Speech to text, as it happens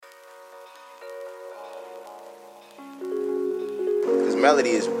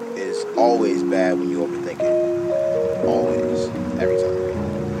melody is always bad when you overthink it. Always, every time.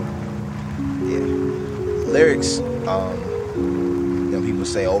 Yeah. Lyrics, people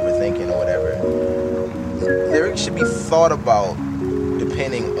say overthinking or whatever. Lyrics should be thought about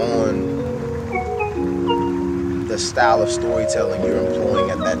depending on the style of storytelling you're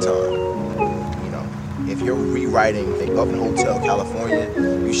employing at that time. If you're rewriting Up in Hotel California,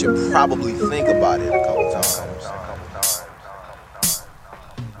 you should probably think about it a couple times.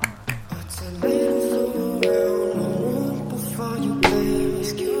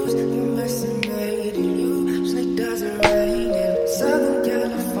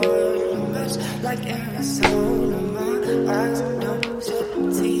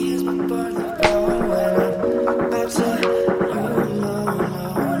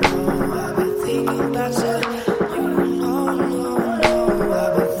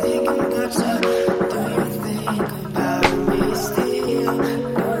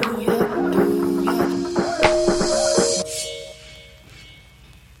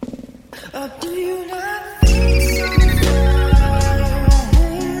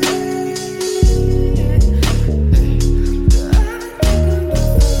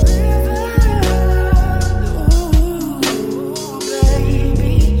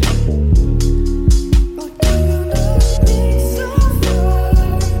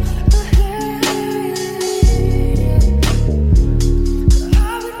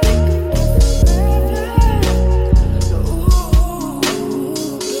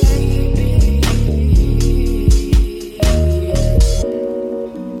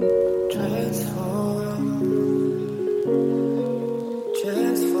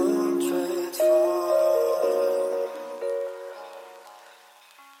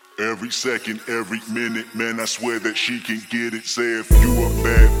 Every second, every minute, man, I swear that she can get it. Say if you a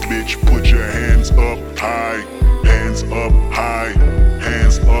bad bitch, put your hands up high, hands up high,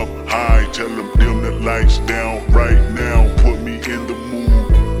 hands up high. Tell them dim the lights down right now, put me in the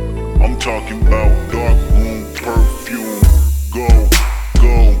mood. I'm talking about dark room perfume. Go,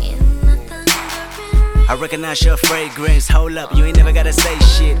 go. I recognize your fragrance, hold up, you ain't never gotta say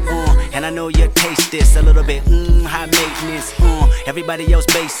shit, and I know you taste this a little bit, high maintenance, everybody else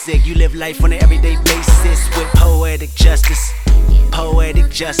basic, you live life on an everyday basis with poetic justice, poetic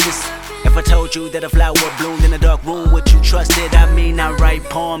justice. If I told you that a flower bloomed in a dark room, would you trust it? I mean, I write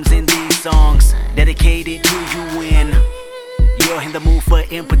poems in these songs, dedicated to you when you're in the mood for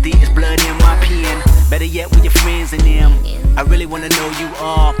empathy, it's blood in my pen. Better yet with your friends and them. I really wanna know you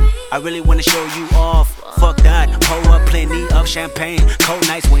all, I really wanna show you off. Fuck that, pour up plenty of champagne. Cold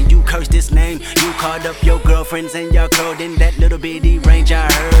nights when you curse this name. You called up your girlfriends and y'all curled in that little bitty range.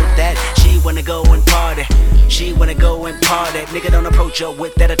 I heard that she wanna go and party, she wanna go and party. Nigga don't approach her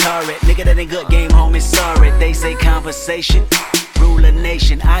with that Atari. Nigga that ain't good, game home is sorry. They say conversation rule a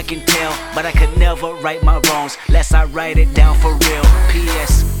nation, I can tell, but I could never right my wrongs lest I write it down for real.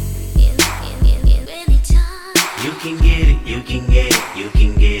 P.S. You can get it, you can get it, you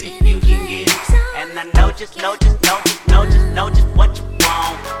can get it, you can get it. And I know just what you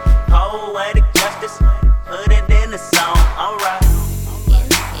want. Poetic justice, put it in the song, alright.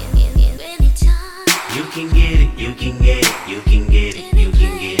 You can get it, you can get it, you can get it, you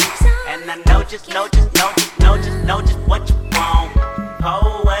can get it. And I know just what you want.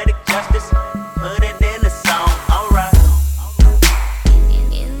 Poetic justice, put it in the song, alright.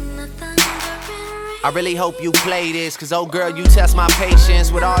 I really hope you play this, cause oh girl, you test my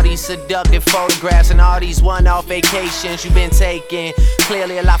patience with all these seductive photographs and all these one-off vacations you've been taking.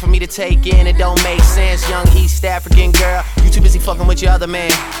 Clearly a lot for me to take in, it don't make sense. Young East African girl, you too busy fucking with your other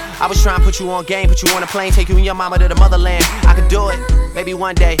man. I was trying to put you on game, put you on a plane, take you and your mama to the motherland. I could do it, maybe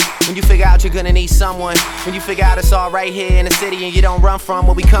one day, when you figure out you're gonna need someone. When you figure out it's all right here in the city and you don't run from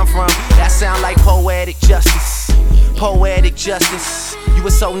where we come from. That sound like poetic justice, poetic justice. You were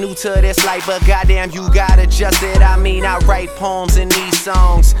so new to this life, but goddamn you got adjusted. I mean, I write poems in these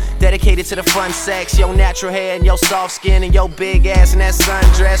songs dedicated to the fun sex, your natural hair and your soft skin and your big ass and that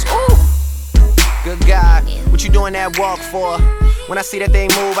sundress. Ooh, good God, what you doing that walk for? When I see that thing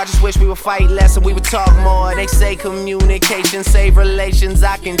move, I just wish we would fight less and we would talk more. They say communication save relations,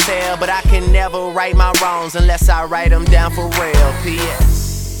 I can tell, but I can never right my wrongs unless I write them down for real. P.S.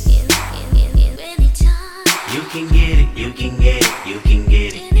 You can get it, you can get it, you can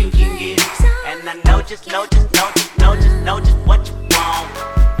get it, you can get it. And I know just what you want.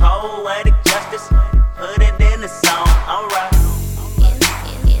 Poetic justice, put it in the song, alright.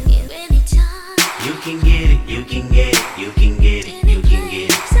 You can get it, you can get it, you can get it, you can get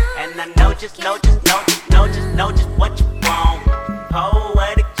it. And I know just what you want.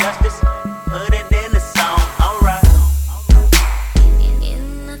 Poetic justice, put it in the song, alright.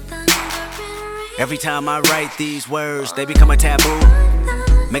 Every time I write these words, they become a taboo.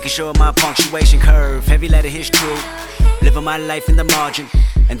 Making sure my punctuation curve, heavy letter hits true. Living my life in the margin,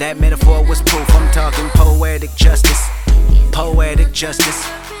 and that metaphor was proof. I'm talking poetic justice, poetic justice.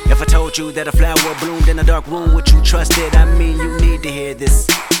 If I told you that a flower bloomed in a dark room, would you trust it? I mean, you need to hear this.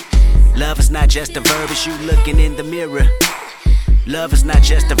 Love is not just a verb, it's you looking in the mirror. Love is not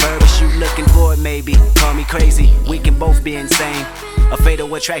just a verb, it's you looking for it maybe. Call me crazy, we can both be insane. A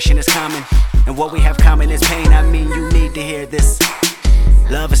fatal attraction is common, and what we have common is pain. I mean, you need to hear this.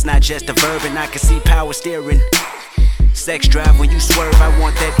 Love is not just a verb, and I can see power steering. Sex drive when you swerve, I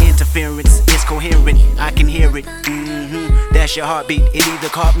want that interference. It's coherent, I can hear it. That's your heartbeat, it either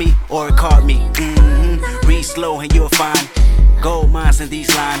caught me or it caught me. Read slow and you'll find gold mines in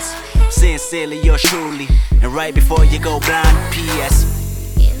these lines. Sincerely, yours truly, and right before you go blind. P.S.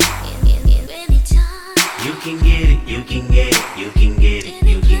 You can get it, you can get it, you can get it,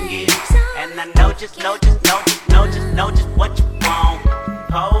 you can get it. And I know just what you want.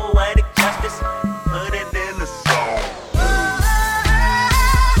 Poetic justice, put it in the song.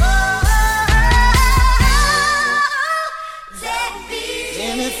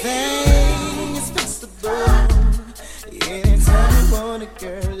 Anything is possible. Anytime you want it,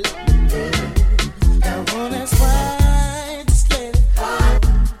 girl, let me know. I won't ask why, just let it go.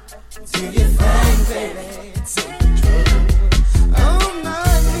 Do your thing, baby, take control. On my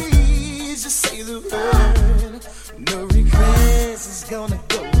knees, just say the word. No regrets is gonna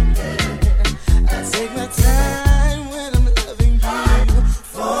go ahead. I take my time when I'm loving you.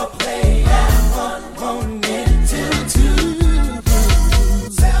 Foreplay, I want it to do.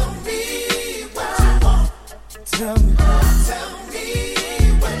 Tell me what you want. Tell me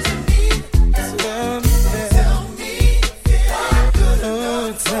what you need. Tell me that. Tell me if I'm good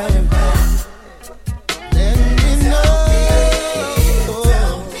enough. Tell me that. Let me know.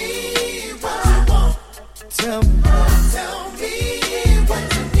 Tell me what you want. Tell me what. Tell me what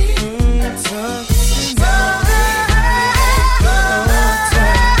you need. Tell me.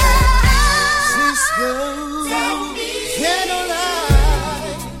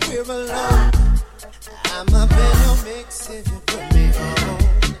 I'm up in your mix if you put me on.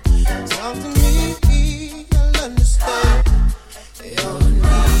 Talk to me, I'll understand. You're the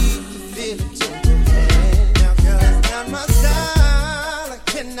need, feel it in your hand. Now, girl, it's not my style, I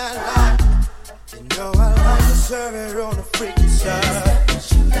cannot lie. You know I like to serve it on the freaky side.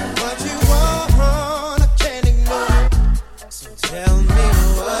 What you want, I can't ignore. So tell me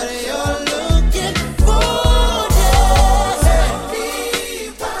what you're looking for.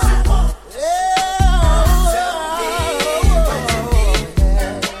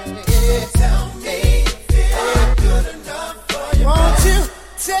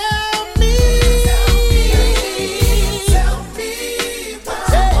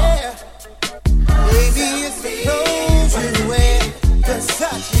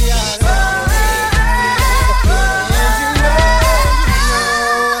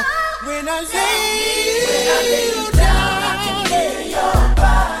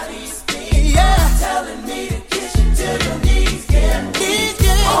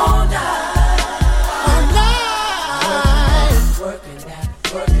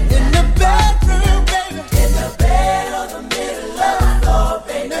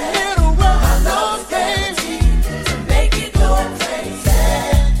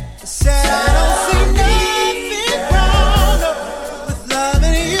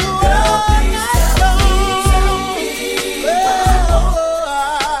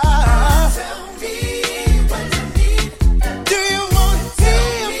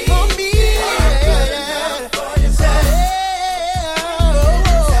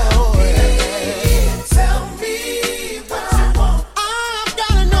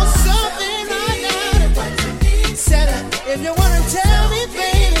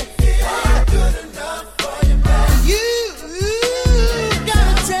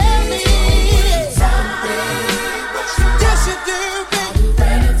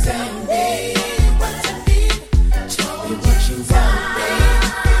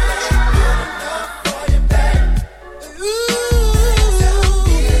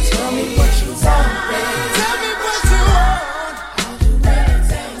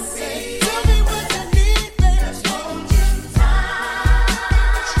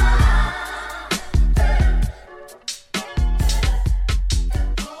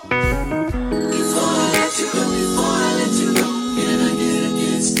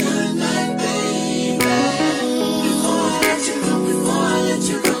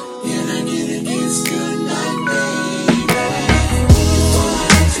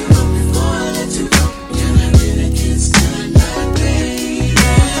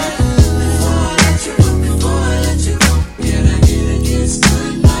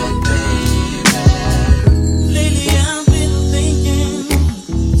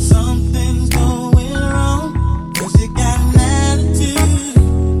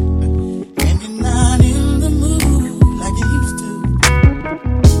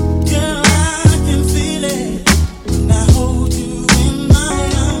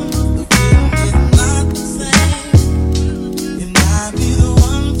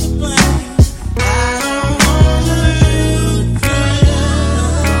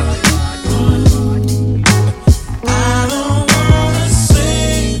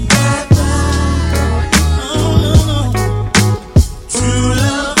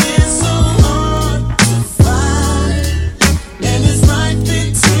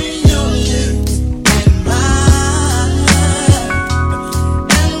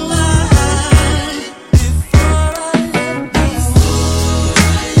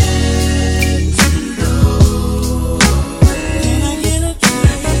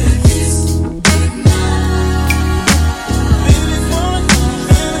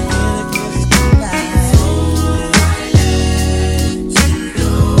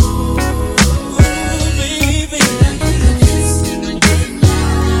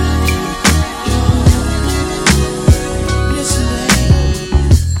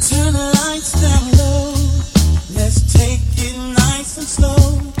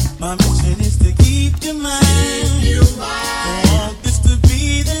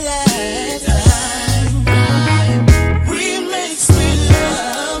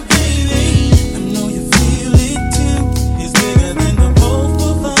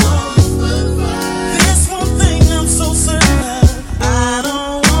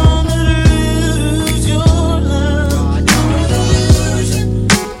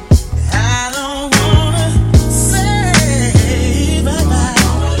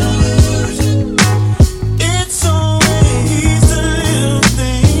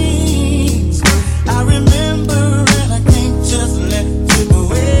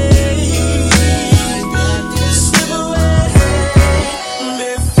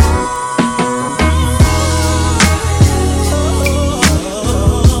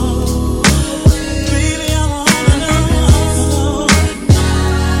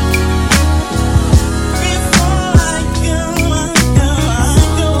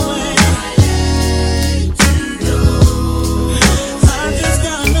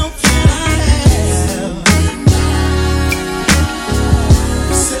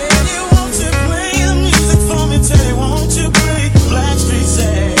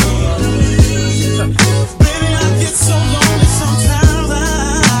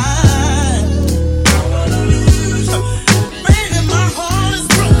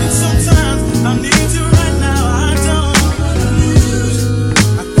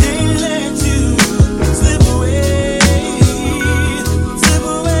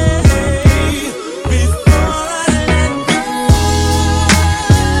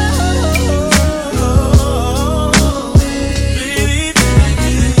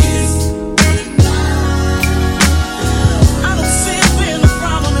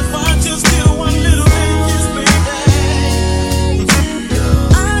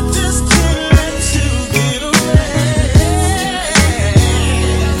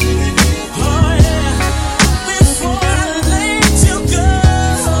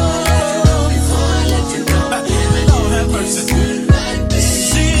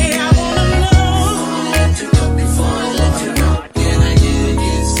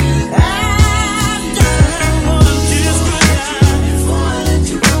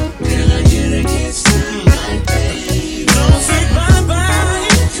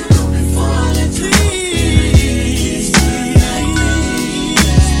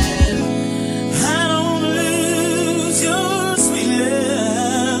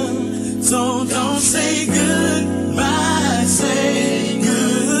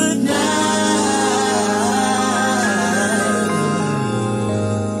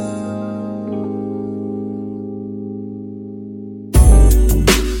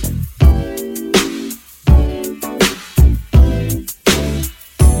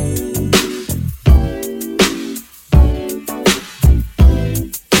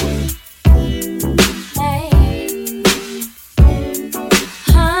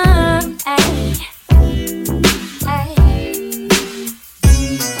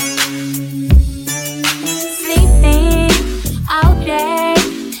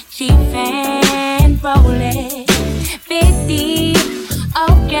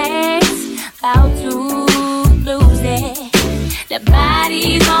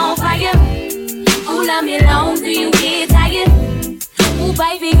 body's on fire. Ooh, love me long till you get tired. Ooh,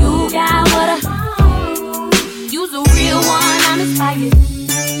 baby, you got what you's a real one, I'm inspired.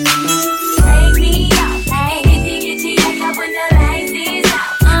 Take me out, hey, get like up when the lights is out.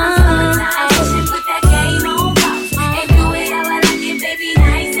 I'm summertime, I should put that game on pause. And do it how I like it, baby,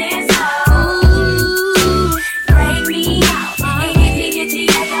 nice and slow. Ooh, break me out, hey, get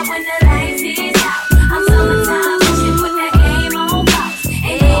like up when the lights is out. I'm summertime, I should put that game on pause.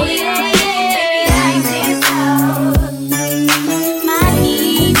 And do it how I like it, baby, nice and slow. My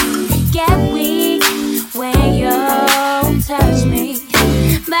knees get weak when you touch me.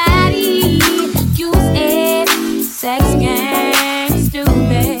 Body, use it, sex game,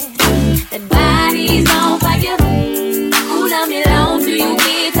 stupid. That body's on fire. Ooh, love me long till you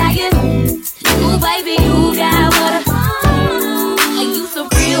get tired. Ooh, baby, you got what and you so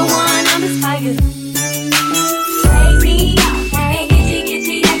real one, I'm inspired. Take me out, hey,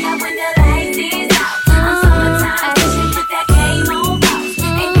 get like up when the lights is out. I'm summertime, I should put that game on pause.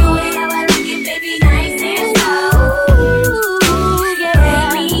 And do it how I like it, baby, nice and slow.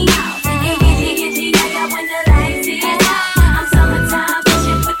 Take me out, hey, get like up when the lights is out. I'm summertime, I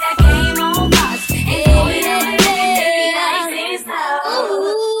should put that game on pause. And do it how I like it, baby, nice and slow.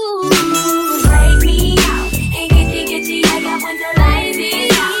 Take me out, hey, get like up when the lights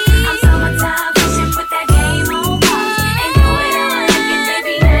is out. I'm summertime, I should put that game on pause. And do it how I like it,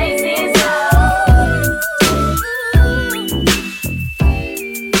 baby, nice and slow.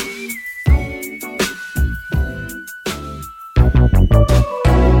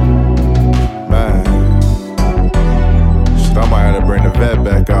 Man, shit, I might have to bring the vet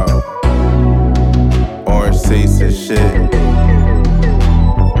back out. Orange seats and shit.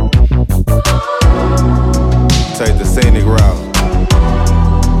 Take the scenic route.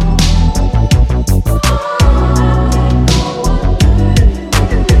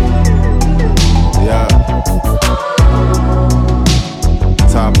 Yeah.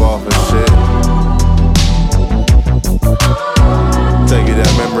 Top off and shit. Take you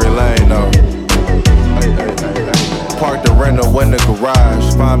that memory lane though. Park the rental in the garage,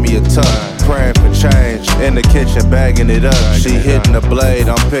 find me a tuck. Praying for change, in the kitchen bagging it up. She hitting the blade,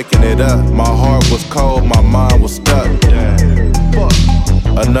 I'm picking it up. My heart was cold, my mind was stuck.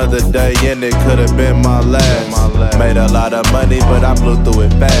 Another day in it could've been my last. Made a lot of money, but I blew through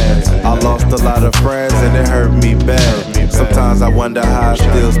it fast. I lost a lot of friends and it hurt me bad. Sometimes I wonder how I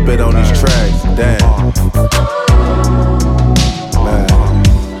still spit on these tracks. Damn. Man.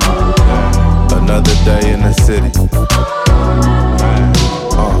 Another day in the city.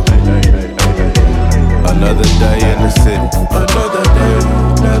 Another day in the city. Another day,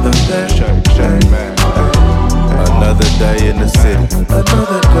 another day. Another day in the city.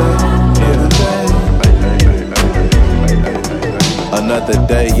 Another day, another day. Another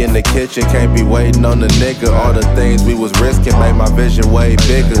day in the kitchen, can't be waiting on the nigga. All the things we was risking made my vision way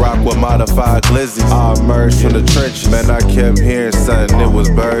bigger. Rock with modified glizzies, I emerged from the trenches. Man, I kept hearing something, it was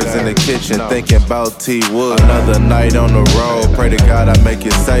birds in the kitchen. Thinking about T-Wood. Another night on the road, pray to God I make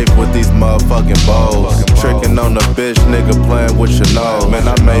it safe with these motherfucking bowls. Tricking on the bitch, nigga playing with your nose. Man,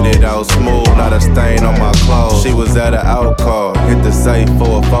 I made it out smooth, not a stain on my clothes. She was at an out call, hit the safe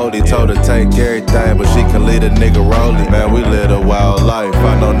for a 40. Told her take everything, but she can lead a nigga rolling. Man, we live a wild life,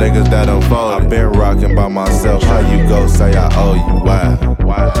 I know niggas that unfolded. I been rocking by myself, how you go say I owe you? Why?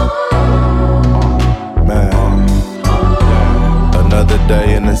 Man, another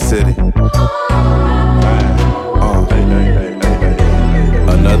day in the city.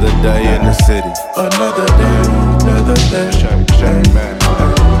 Another day in the city. Another day, another day.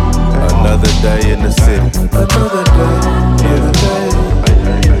 Another day in the city. Another day, another day.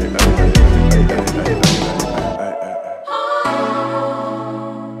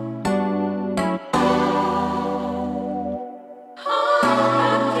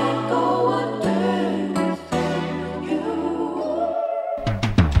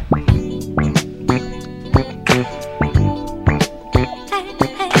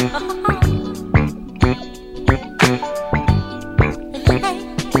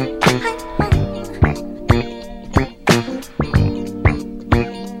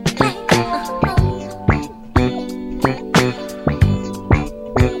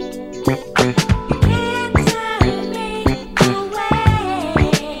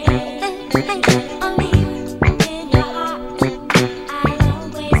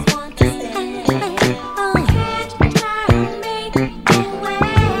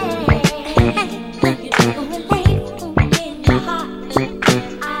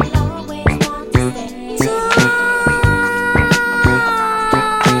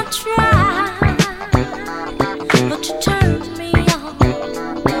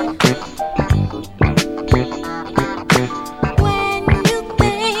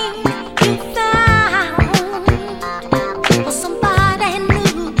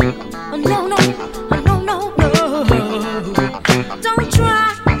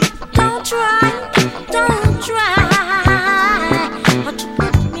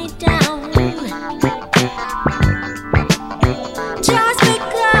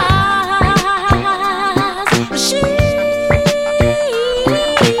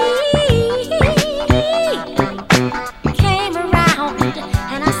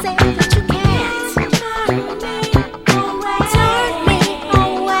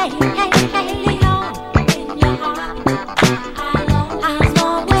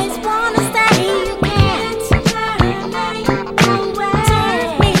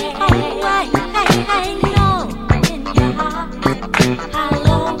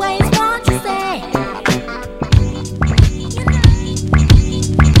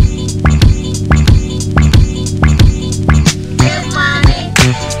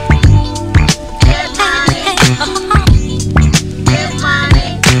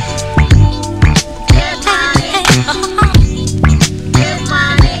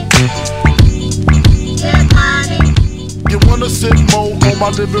 my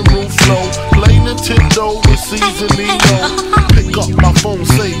living room flow. Play Nintendo with seasoning low. Pick up my phone,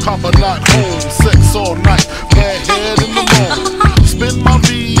 say Papa not home. Sex all night, bad head in the morning. Spin my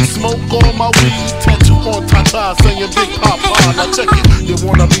V, smoke all my weed. Tattoo on Tata saying Big Papa. Now check it, you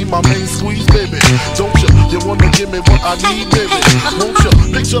wanna be my main squeeze, baby? Don't you? You wanna give me what I need, baby? Won't you?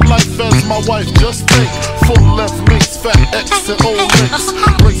 Picture life as my wife, just think. Full left links, fat X and old links.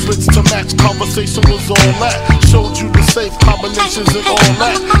 Bracelets to match, conversation was all that. Showed you the safe combinations and all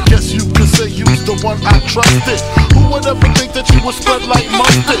that. Guess you could say you's the one I trusted. Who would ever think that you would spread like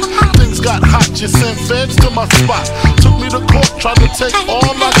mustard? Things got hot, you sent feds to my spot. Took me to court, tried to take all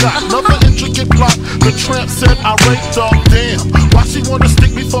I got. Another intricate plot, the tramp said I raped her. Damn, why she wanna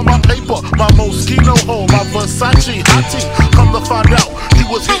stick me for my paper? My Moschino hole, my Versace hottie. Come to find out, you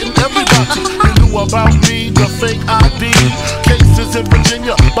was hitting everybody. You knew about me, the fake ID. Cases in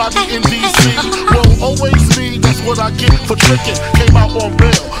Virginia, body in DC. Won't always me, that's what I get for tricking. Came out on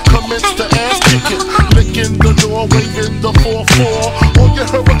bail, commenced to ass kicking. Licking the door, waving the 4-4. All you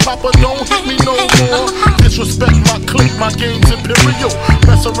heard was Papa, don't hit me no more. Disrespect my clique, my game's imperial.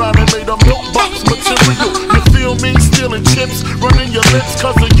 Mess around and made a milk box material. You feel me? Stealing chips, running your lips.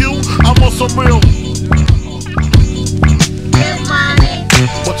 Cause of you, I'm on some real. Get money.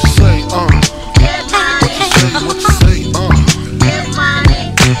 What you say, Get money. What you say, Get money.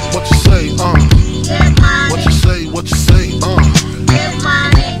 What you say, Get money. What you say, Get money. What you say, Get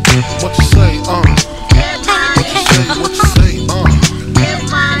money. What you say, Get money. What you say, What you say, Get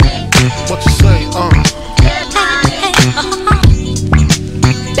money. What you say, Get money.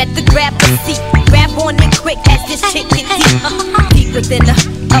 Better grab a seat, grab on it quick as this chick get deep. Deep within the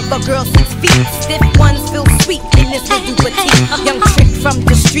of a girl 6 feet. Stiff ones feel sweet in this little petite. Young trick from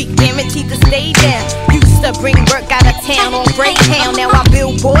the street, guaranteed to stay down. Used to bring work out of town on Greyhound, now I'm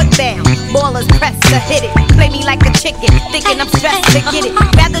billboard bound. Ballers press to hit it, play me like a chicken, thinking I'm stressed to get it.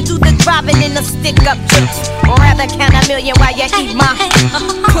 Rather do the driving than the stick up jokes, or rather count a million while you eat my.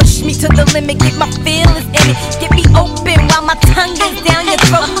 Push me to the limit, get my feelings in it, get me open while my tongue is down your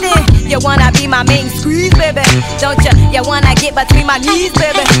throat. Then you wanna be my main squeeze, baby? Don't you? You wanna get between my knees,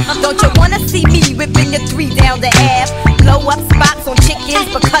 baby? Don't you wanna see me whipping your 3 down the Ave? Blow up spots on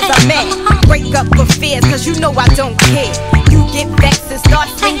chickens because I'm mad. Break up affairs cause you know I don't care. You get vexed and start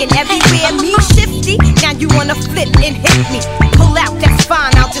swinging everywhere. Me shifty, now you wanna flip and hit me. Pull out, that's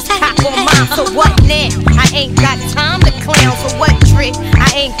fine, I'll just cop on mine. So what now? I ain't got time to clown. For what trick? I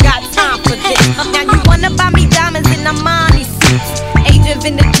ain't got time for this. Now you wanna buy me diamonds in Armani suits, Age of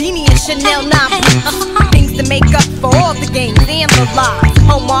the Genie and Chanel 9 boots. Things to make up for all the games and the lies.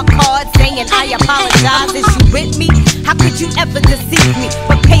 Hallmark cards saying I apologize. Is you with me? How could you ever deceive me?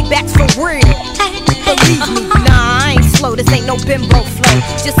 But payback's for real, believe me. Nah, I ain't slow, this ain't no bimbo flow.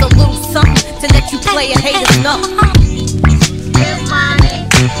 Just a little something to let you play and haters know. Get money.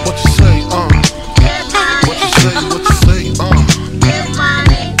 What you say, Get money. What you say, What you say, Get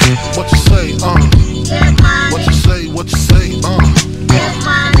money. What you say, Get money. What you say, What you say, Get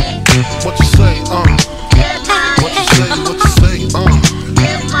money. What you say, Get money. What you say, What you say,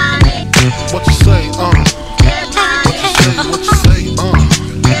 Get money. What you say, Get money. What you say, What you say,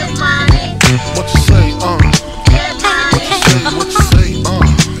 Get money. What you say, Get money. What you say, What you say,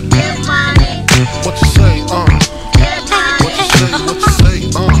 Get money. What you say, Get money. What you say, What you say,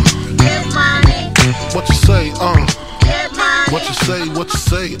 Get money. What you say, Get money. What you say, What you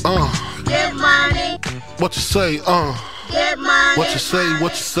say, Get money. What you say, Get money. What you say,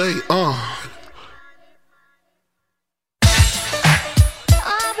 What you say,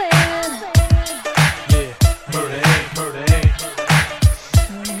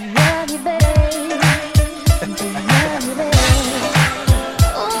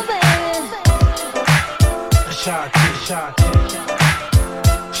 Chapter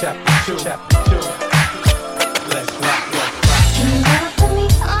 2. Let's rock. Can you ride for me?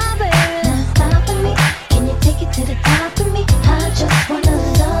 Oh, baby, now stop for me. Can you take it to the top of me? I just wanna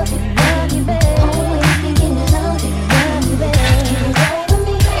love you, baby. Always thinking of love you, baby. Can you roll with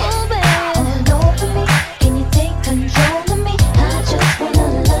me? Oh, baby, all over me. Can you take control of me? I just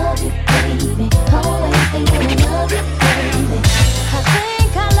wanna love you, baby. Always thinking of love you, baby. I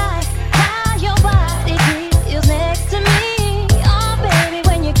think I like how your body feels next to me. Oh, baby,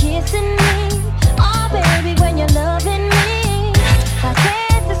 when you're kissing me. Oh, baby, when you're loving me. I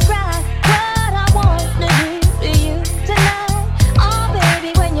can't describe what I wanna do to you tonight. Oh,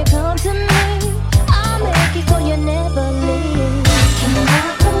 baby, when you come to me, I'll make it so you never leave. Can you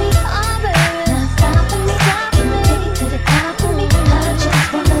ride for me? Oh, baby, now stop for me. Can you take it to the top of me? I just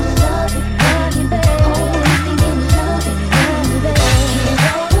wanna love you, baby. Always thinking of love you, baby. Can you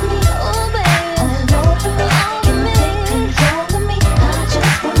roll with me? Oh, baby, all over me. Can you take control of me? I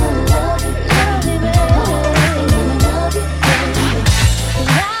just wanna love you, baby. Always thinking of love you, baby. And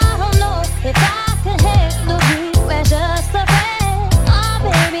I don't know if I can handle you as just a friend. Oh,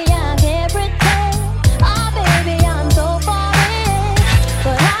 baby, I can't pretend. Oh, baby, I'm so far in.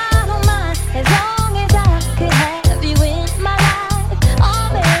 But I don't mind as long as I could have you in my life. Oh,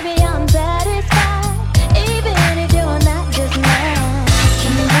 baby, I'm satisfied, even if you're not just mine.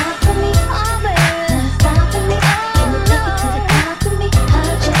 Can you ride for me? Oh, baby, now stop for me. Can you take it to the top of me? I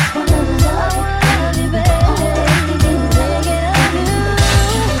just wanna love you, baby. Always thinking of you. Can you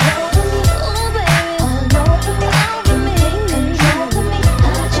roll with me? Oh, baby, all over me. Take control of me. I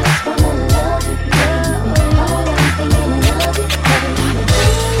just wanna love you, baby.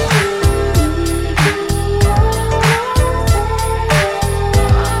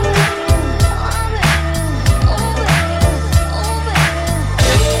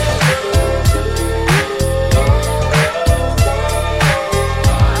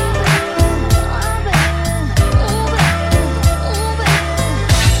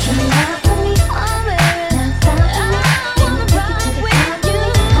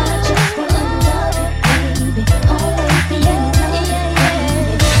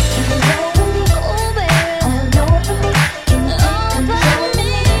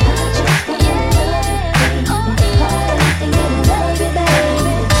 Always thinking of you,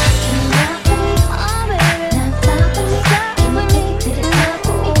 baby. Can you ride for me? Oh, baby, now stop for me. Can you take it to the top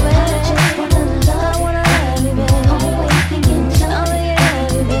of me? I just wanna love you, baby. Always thinking of you,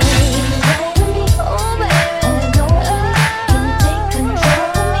 baby. Can you roll with me? Oh, baby, all over me. Can you take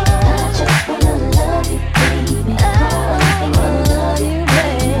control of me? I just wanna love you, baby. Always thinking of you,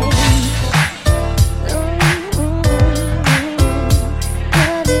 baby. Can you ride for me? Oh, baby, now stop for me. Can you take it to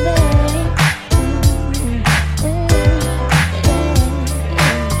the top of me? I just wanna love you, baby. Always thinking of you,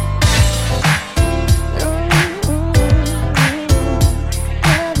 baby. Can you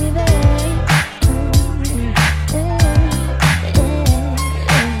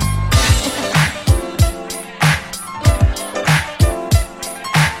roll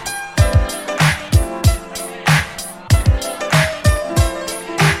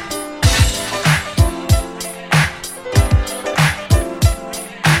with me? Oh, baby, all over me. Can you take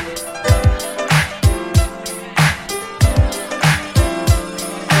control of me? I just wanna love you, baby. Always thinking of you,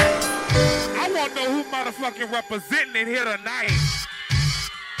 baby. I want to know who motherfucking representing it here tonight.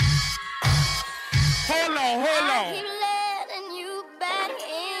 Hold on. I keep letting you back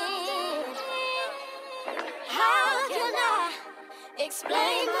in. How can I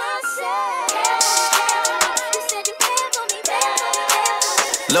explain myself? You said you cared for me, cared for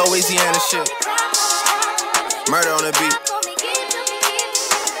me. Louisiana shit. Murder on the beat.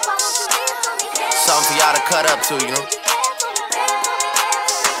 Something for y'all to cut up to, you know?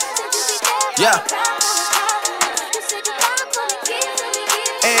 Yeah.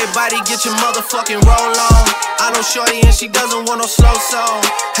 Everybody get your motherfucking roll on. I know shorty and she doesn't want no slow song.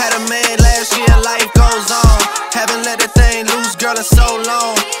 Had a man last year, life goes on. Haven't let that thing loose, girl, in so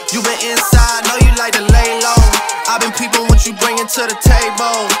long. You been inside, know you like to lay low. I've been peeping what you bringing to the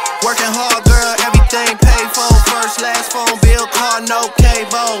table. Working hard, girl, everything paid for. First, last phone bill, car, no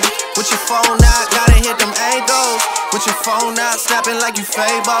cable. With your phone out, gotta hit them angles. With your phone out, snapping like you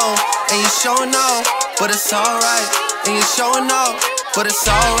Fable. And you showing off, but it's alright. And you showing off, but it's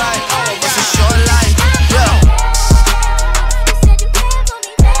alright. It's a short life, yeah.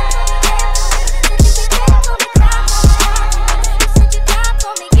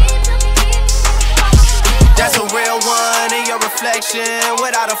 That's a real one, and you're a reflection,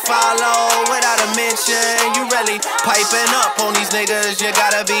 without a follow, without a mention. You really piping up on these niggas. You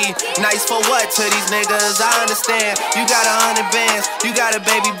gotta be nice for what to these niggas? I understand. You got 100 bands, you got a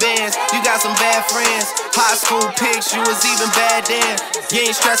baby Benz, you got some bad friends. High school pics, you was even bad then. You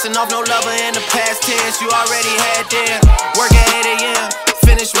ain't stressing off no lover in the past tense. You already had them. Work at 8 a.m.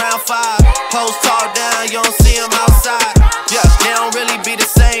 Finish round 5, post talk down, you don't see them outside. Yeah, they don't really be the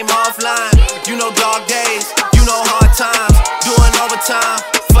same offline. You know dog days, you know hard times. Doing overtime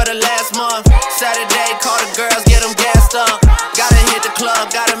for the last month. Saturday, call the girls, get them gassed up. Gotta hit the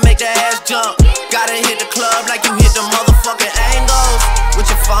club, gotta make that ass jump. Gotta hit the club like you hit the motherfucking angles. With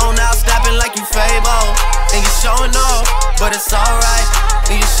your phone out, snapping like you Fable. And you showing off, but it's alright.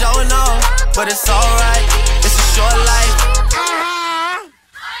 And you showing off, but it's alright. It's a short life.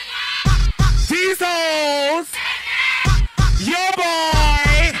 These hoes, your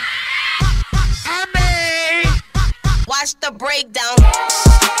boy, and me. Watch the breakdown.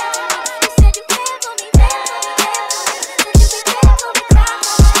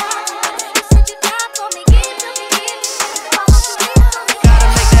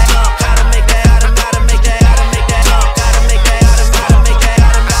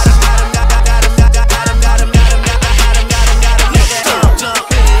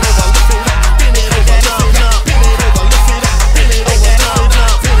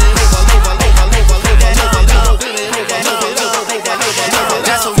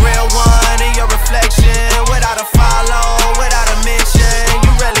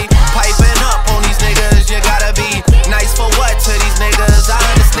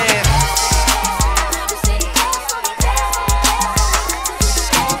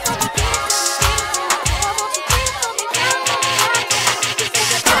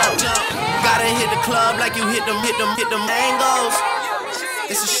 Hit them angles.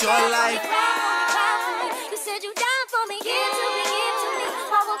 It's a short life. You said you down for me, give to me, give to me.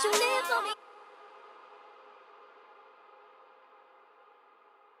 Why won't you live for me?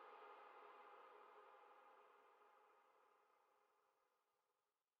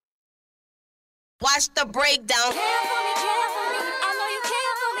 Watch the breakdown. Care for me, care for me. I know you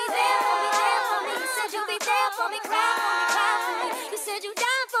care for me, there for me, there for me. You said you'll be there for me, cry for me, cry for me. You said you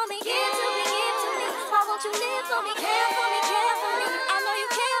down for me, give to me, give to me. Why won't you live for me, care for me, care for me. I know you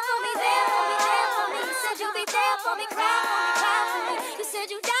care for me, there for me, there for me. You said you'll be there for me, cry for me, cry for me. You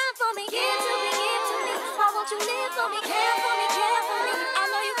said you down for me, give to me, give to me. Why won't you live for me, care for me, care for me. I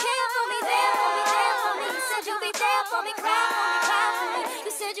know you care for me, there for me, there for me. You said you'll be there for me, cry for me, cry for me.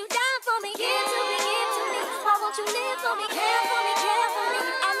 You said you down for me, give to me, give to me. Why won't you live for me, care for me, care for me.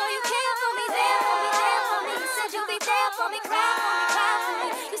 I know you care for me, there for me, there for me. You said you'll be there for me, cry for me, cry for me.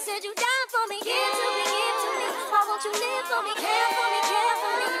 You said you down for me, give to me, give to me. Why won't you live for me, care for me, care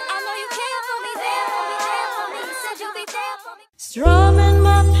for me. I know you care for me, there for me, there for me. You said you'll be there for me. Strumming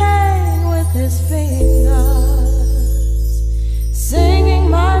my pain with his fingers, singing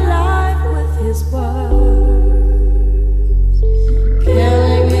my life with his words,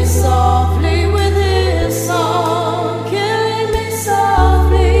 killing me softly with his song, killing me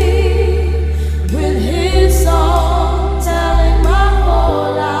softly with his song, telling my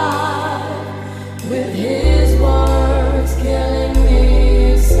whole life with his words, killing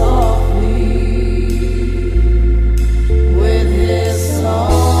me softly with his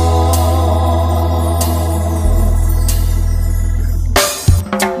song.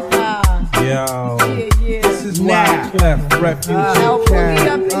 Yo, this is Wyclef, Refugee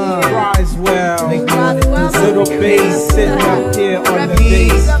Camp, Risewell, Little Bass sitting up here on the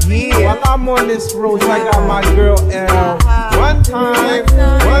bass. While I'm on this road, I got my girl L. One time,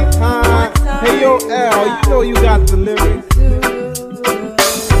 hey yo L, you know you got the lyrics.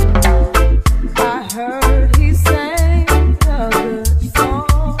 I heard he sang a good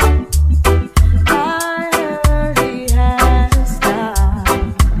song. I heard he had a style,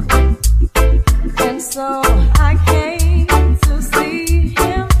 and so I came to see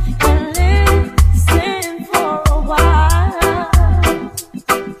him and listen for a while.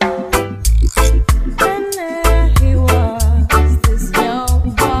 And there he was, this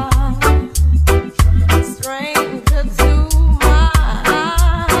young boy, stranger to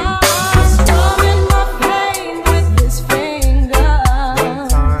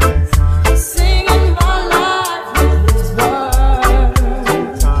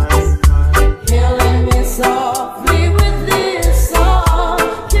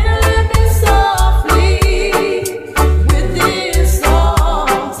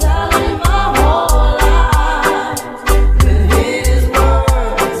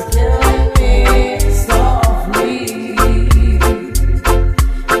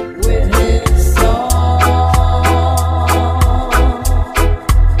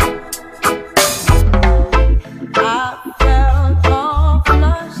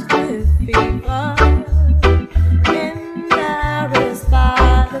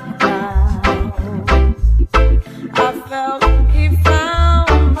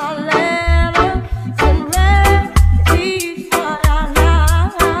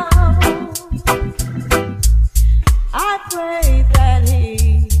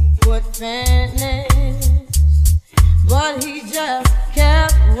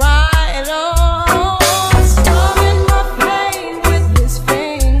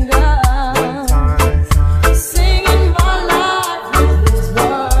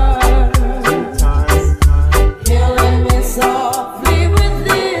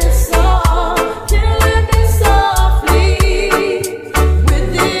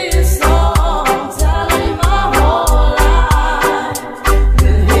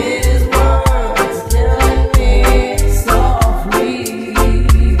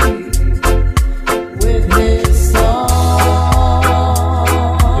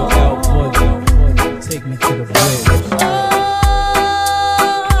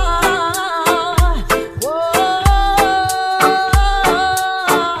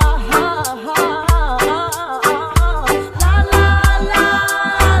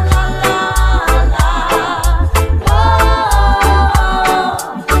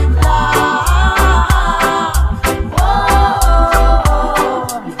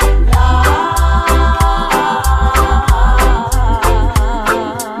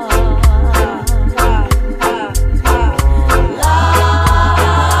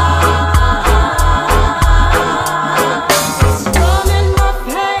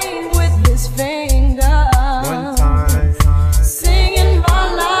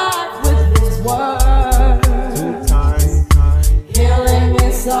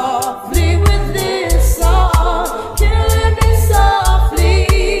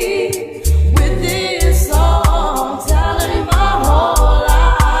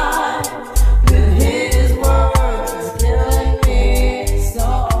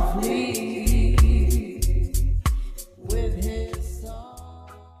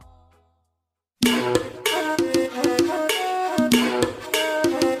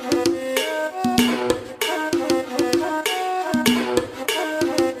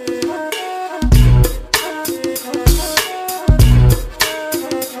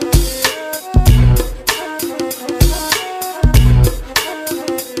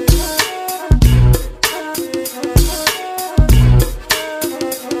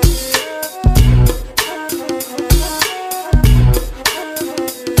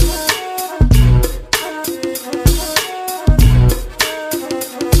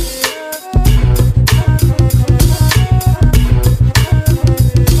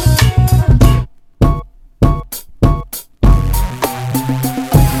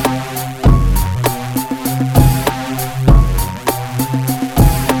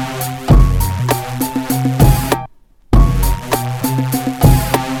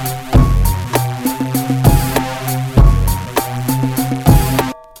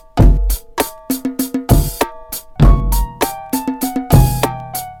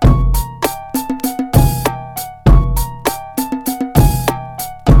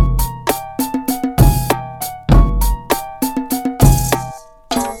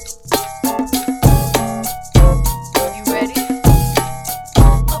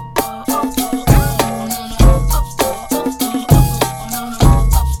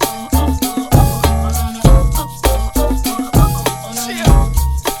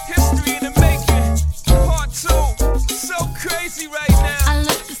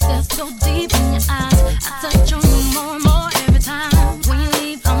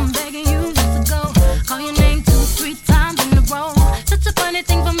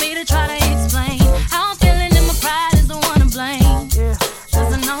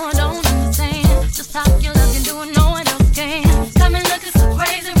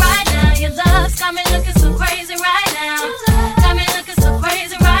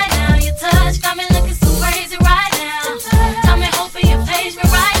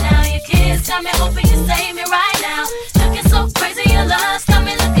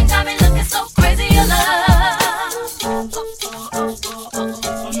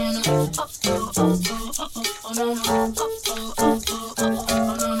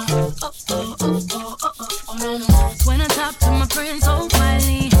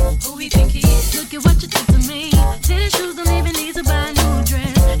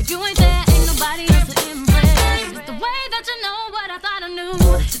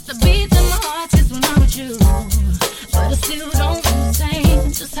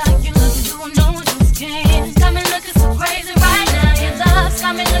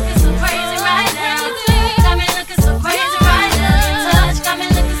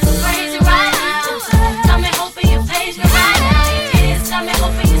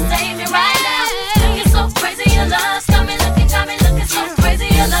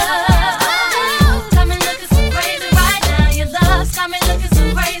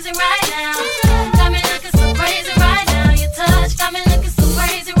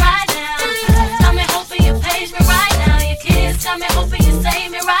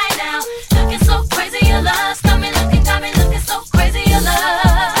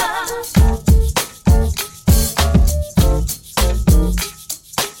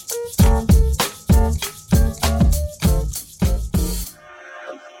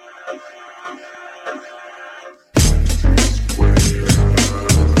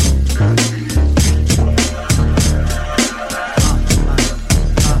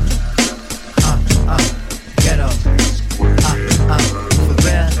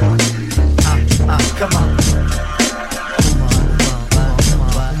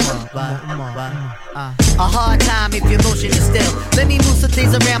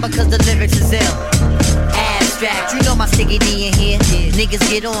things around because the lyrics is ill. Abstract, you know my sticky D in here. Niggas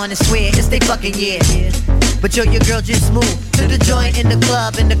get on and swear it's they fucking year. But yo, your girl just moved to the joint in the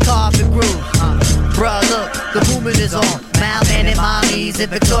club in the carpet groove. Bruh, look, the movement is on. Malman and mommies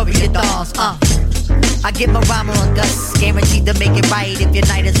and Victoria dolls. I get my rhyme on dust, guaranteed to make it right if your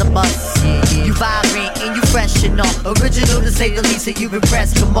night is a bust. You vibrant and you fresh and all, original to say the least, and you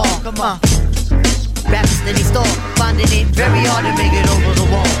impressed. Come on. Rappers in the store, finding it very hard to make it over the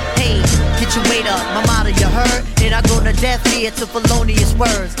wall. Hey, get your weight up, my motto you heard, and I go to death ear to felonious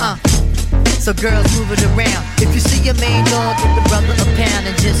words. So girls move it around. If you see your main dog, give the brother a pound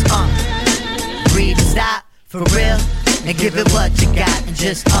and just breathe and stop for real, and give it what you got and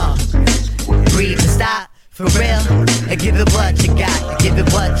just breathe and stop for real, and give it what you got, give it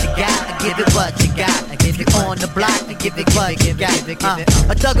what you got, give it what you got. If you on the block, give it what you got.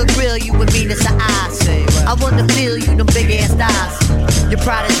 A thug will grill you with meanness of eyes. I wanna feel you, them big ass thighs. Your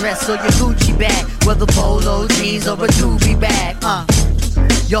Prada dress or your Gucci bag, whether polo jeans or a doobie bag.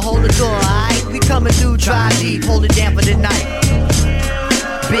 You hold the door, alright? We coming through, try deep, hold it down for the night.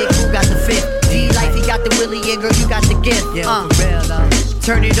 Big who got the fifth, D-Life, he got the Willie, and girl, you got the gift.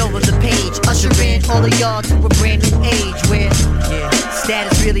 Turn it over the page, usher in all of y'all to a brand new age where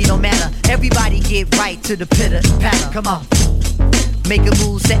status really don't matter. Everybody get right to the pitter patter. Come on, make a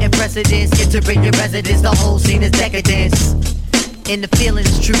move, setting precedence, entering your residence. The whole scene is decadence, and the feeling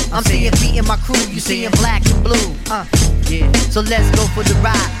is true. I'm seeing feet in my crew, you seeing black and blue. So let's go for the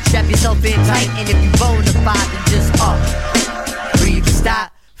ride. Strap yourself in tight, and if you bona fide, then just breathe and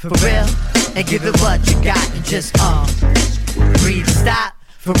stop for real, and give it what you got, and just breathe and stop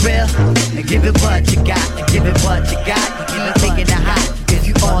for real, and give it what you got, and give it what you got. You keep it making it hot. If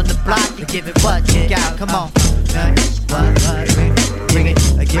you on the block, you give it what you got. Come on, bring it,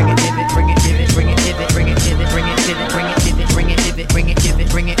 give it, bring it, give it, bring it, give it, bring it, give it, bring it, give it, bring it, give it, bring it, give it, bring it, give it,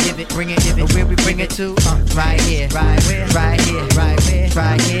 bring it, give it, bring it, give it. Where we bring it to? Right here, right here, right here, right here,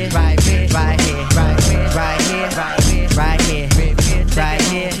 right here, right here, right here, right here, right here, right here, right here, right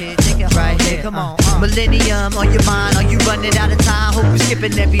here, right here. Come on, millennium on your mind. Are you running out of time? Hope you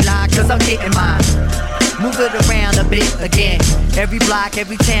skipping every line, cause I'm getting mine. Move it around a bit again. Every block,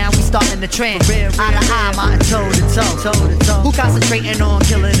 every town, we starting the trend. Eye to eye, mountain toe to toe. Who concentrating on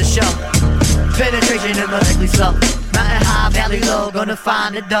killing the show? Penetration is medically slow. Mountain high, valley low, gonna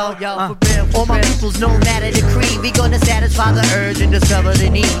find the dough, yo. All my peoples, no matter the creed, we gonna satisfy the urge and discover the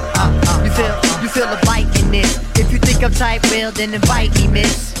need. You feel the bite in this. If you think I'm tight, real, then invite me,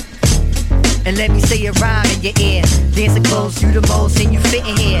 miss. And let me say a rhyme in your ear. Dancing close, you the most, and you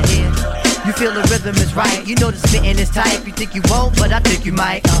fitting here. You feel the rhythm is right. You know the spitting is tight. You think you won't, but I think you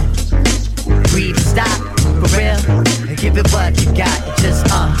might. Breathe and stop, for real, and give it what you got. Just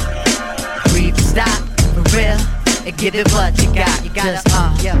breathe and stop, for real, and give it what you got. You gotta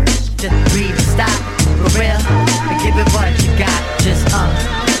just breathe and stop, for real, and give it what you got. Just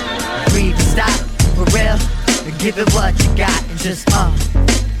breathe and stop, for real, and give it what you got. And just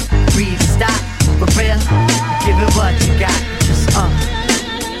breathe and stop, for real, and give it what you got. Just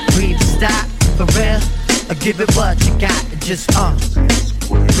breathe and stop, for real, and give it what you got. And just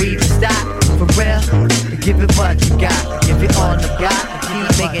breathe and stop, for real, and give it what you got. Give it on the block, and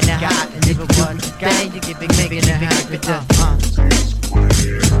keep making it hot. And if you do what you got, you keep making it happen.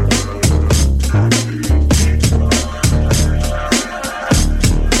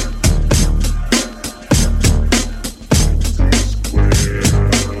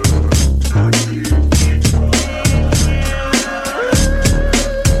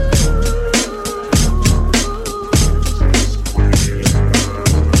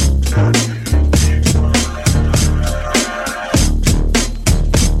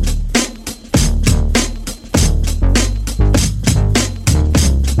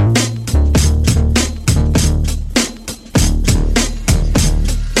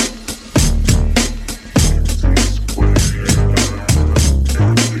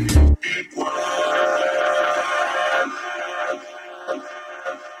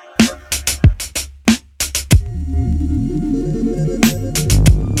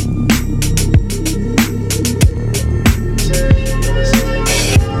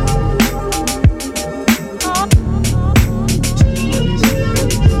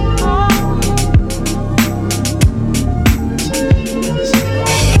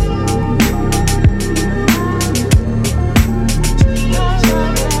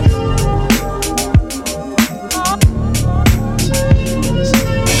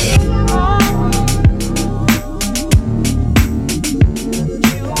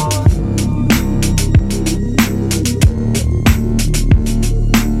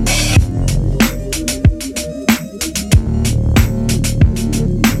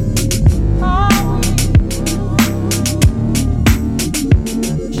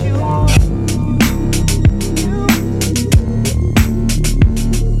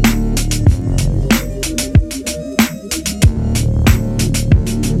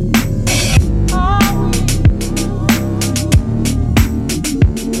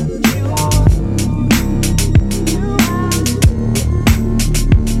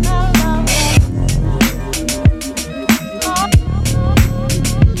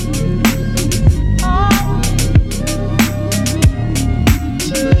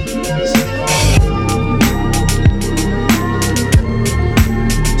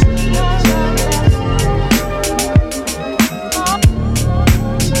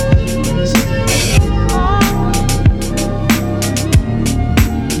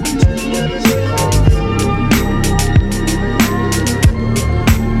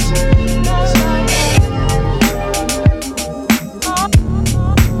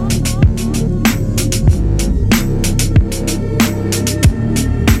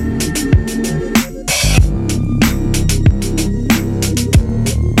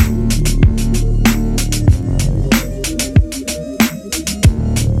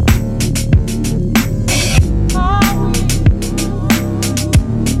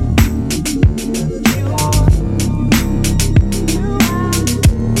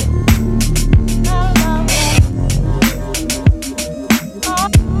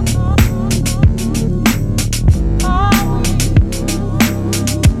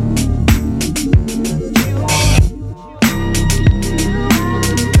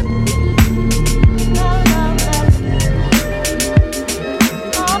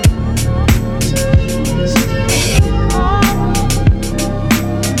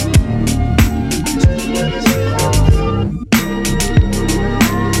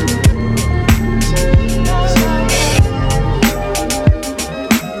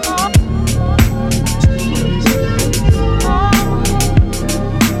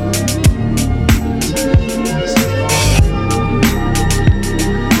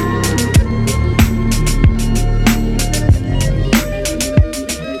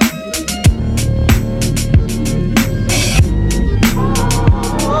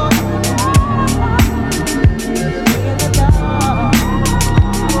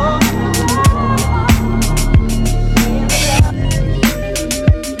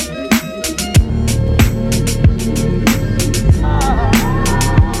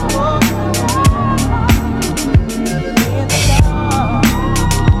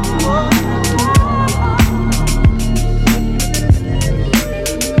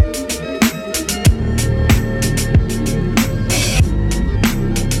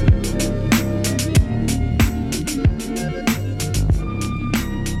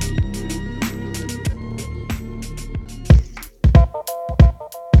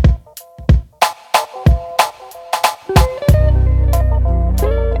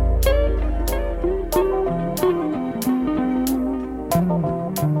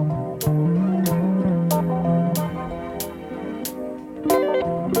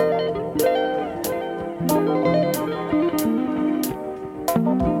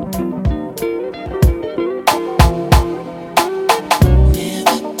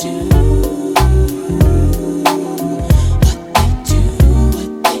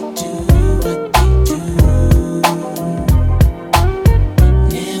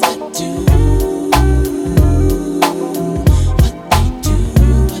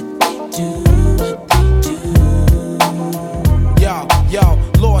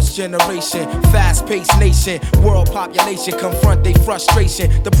 This generation, fast-paced nation, world population confront their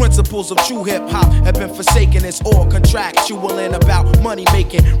frustration. The principles of true hip-hop have been forsaken. It's all contractual and about money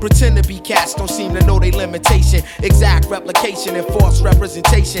making. Pretend to be cats, don't seem to know their limitation. Exact replication and false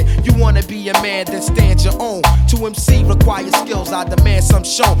representation. You wanna be a man, then stand your own. To MC requires skills, I demand some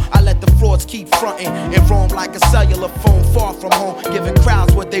shown. I let the frauds keep fronting and roam like a cellular phone far from home, giving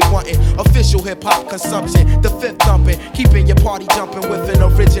crowds what they wantin'. Official hip-hop consumption, the fifth thumping, keeping your party jumping with an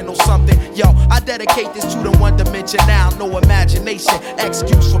original something. Yo, I dedicate this to the one dimension now, no imagination,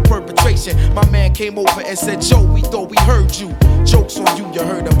 excuse for perpetration. My man came over and said, Joe, we thought we heard you. Jokes on you, you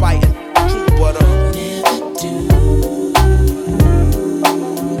heard a biting. True, but never do.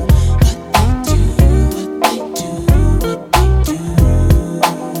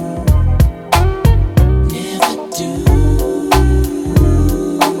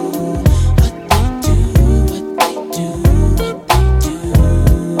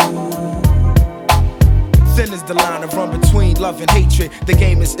 The line of run between love and hatred. The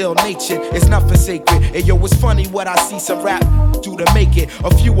game is ill-natured, it's nothing sacred. And yo, it's funny what I see some rap do to make it.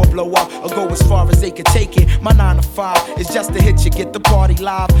 A few will blow up or go as far as they can take it. My 9 to 5 is just to hit you, get the party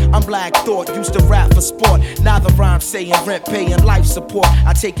live. I'm Black Thought, used to rap for sport. Now the rhyme saying rent, paying life support.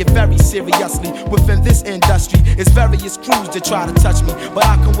 I take it very seriously. Within this industry, it's various crews that try to touch me, but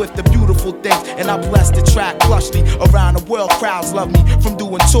I come with the beautiful things and I bless the track plushly. Around the world, crowds love me from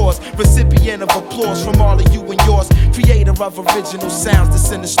doing tours. Recipient of applause from all of you and yours. Creator of original sounds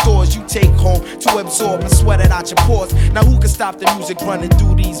that's in the stores you take home to absorb and sweat it out your pores. Now who can stop the music running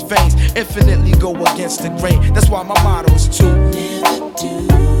through these veins? Infinitely go against the grain. That's why my motto is to never do.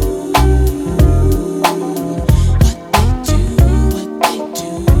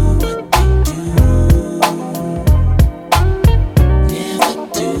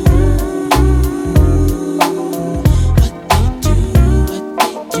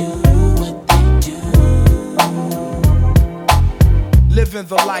 Living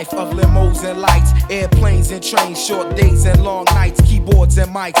the life of limos and lights, airplanes and trains, short days and long nights, keyboards and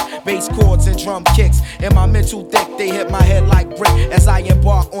mics, bass chords and drum kicks. In my mental thick, they hit my head like brick as I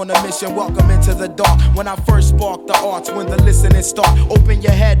embark on a mission. Welcome into the dark. When I first spark the arts, when the listening start, open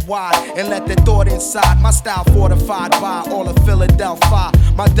your head wide and let the thought inside. My style fortified by all of Philadelphia.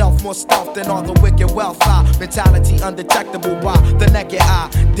 My delf more stealth than all the wicked wealth. Mentality undetectable by the naked eye.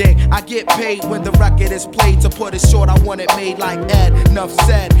 Dig, I get paid when the record is played. To put it short, I want it made like Ed. Enough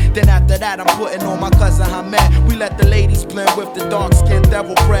said. Then after that, I'm putting on my cousin Hamed. We let the ladies blend with the dark-skinned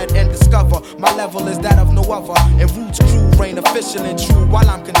devil bread and discover my level is that of no other. And Roots crew reign official and true while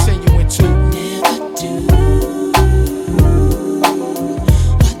I'm continuing to never do.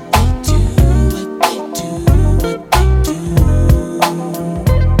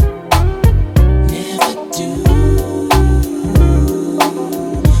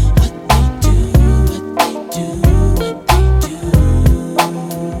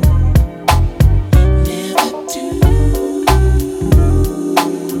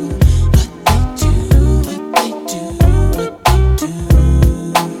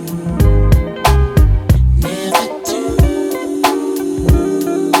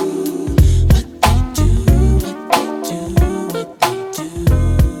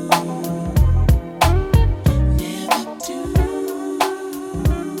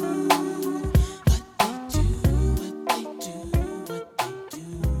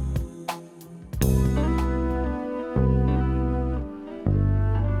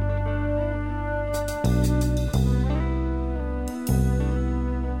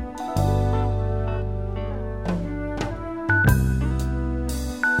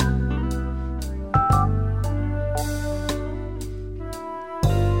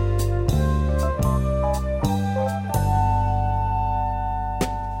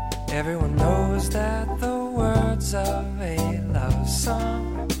 Everyone knows that the words of a love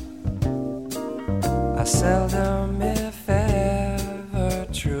song are seldom, if ever,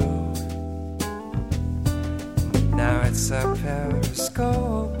 true. Now it's a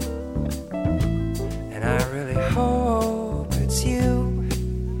periscope, and I really hope it's you.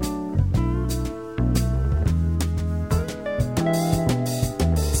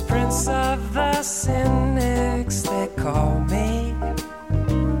 It's Prince of the Cynics, they call me.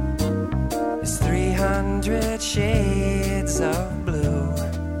 300 shades of blue.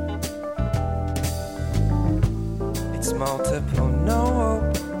 It's multiple,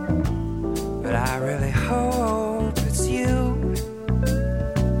 no, but I really hope it's you.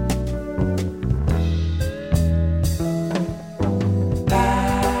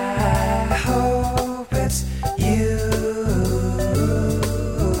 I hope it's you.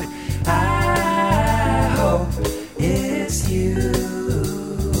 I hope it's you.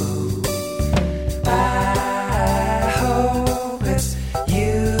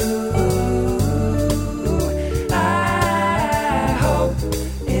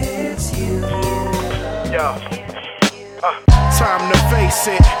 face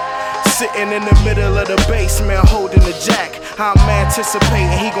it. Sitting in the middle of the basement holding the jack. I'm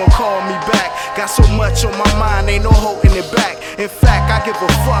anticipating he gon' call me back. Got so much on my mind, ain't no holding it back. In fact, I give a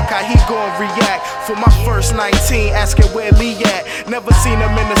fuck how he gon' react. For my first 19, asking where Lee at. Never seen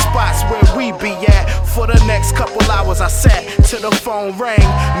him in the spots where we be at. For the next couple hours I sat till the phone rang.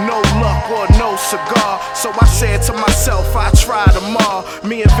 No luck or no cigar. So I said to myself, I try them all.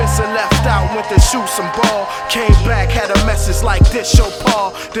 Me and Vincent left out, went to shoot some ball. Came back, had a message like this, show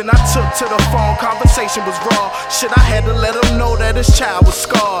Paul. Then I took to the phone, conversation was raw. Shit, I had to let him know that his child was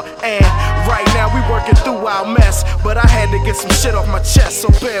scarred. And right now we working through our mess, but I had to get some shit off my chest, so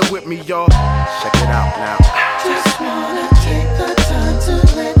bear with me, y'all. Check it out now. Just wanna take the time to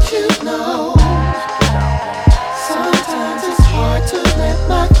let you know. Sometimes it's hard to let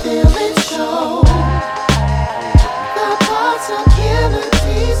my feelings show. The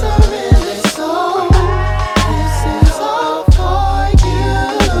possibilities are really so. This is all for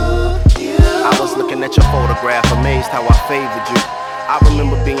you. I was looking at your photograph, amazed how I favored you. I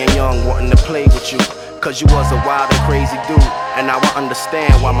remember being young, wanting to play with you, cause you was a wild and crazy dude. And now I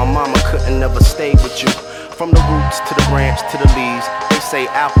understand why my mama couldn't never stay with you. From the roots to the branch to the leaves, they say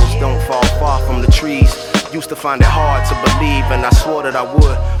apples don't fall far from the trees. Used to find it hard to believe, and I swore that I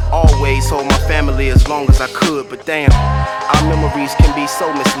would always hold my family as long as I could. But damn, our memories can be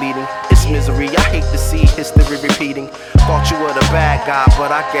so misleading. It's misery, I hate to see history repeating. Thought you were the bad guy,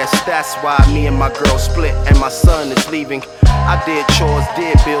 but I guess that's why me and my girl split and my son is leaving. I did chores,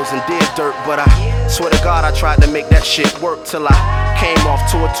 did bills, and did dirt, but I swear to God I tried to make that shit work till I came off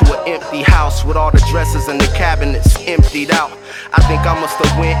tour to an empty house with all the dressers and the cabinets emptied out. I think I must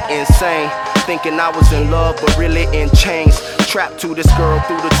have went insane, thinking I was in love but really in chains. Trapped to this girl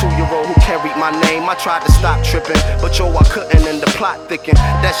through the 2-year-old who carried my name. I tried to stop tripping, but yo, I couldn't, and the plot thickened.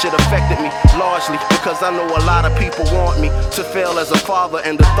 That shit affected me largely because I know a lot of people want me to fail as a father,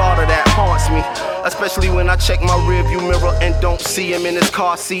 and the thought of that haunts me. Especially when I check my rearview mirror and don't see him in his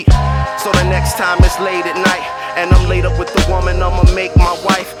car seat. So the next time it's late at night and I'm laid up with the woman I'ma make my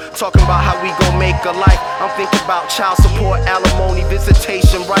wife, talking about how we gon' make a life, I'm thinking about child support, alimony,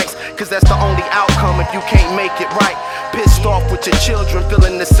 visitation rights, cause that's the only outcome if you can't make it right. Pissed off with your children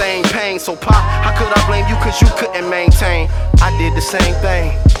feeling the same pain. So Pop, how could I blame you cause you couldn't maintain? I did the same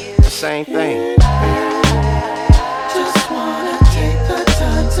thing, the same thing. Just wanna take the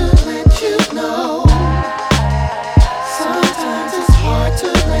time to let you know. Sometimes it's hard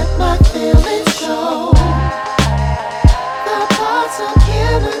to let my feelings show. The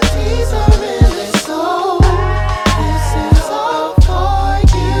possibilities are really so. This is all for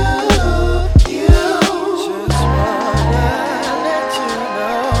you. Just wanna let you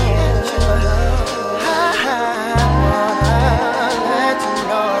know. I wanna let you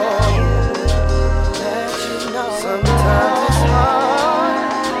know. Sometimes it's hard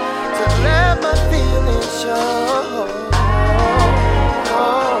to let my feelings show.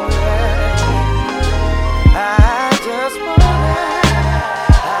 Oh, yeah. I just wanna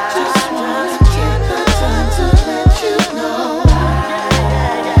take the time to let you know.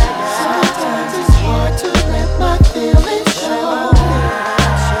 Sometimes it's hard to let my feelings show.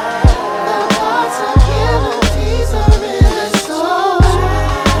 The possibilities are really so.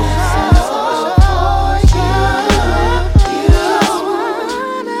 This is all for you.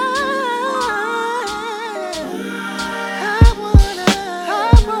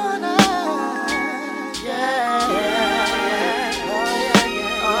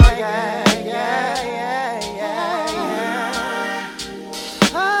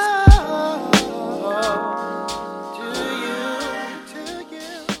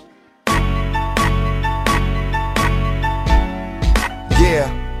 Yeah,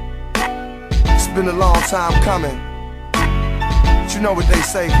 it's been a long time coming. But you know what they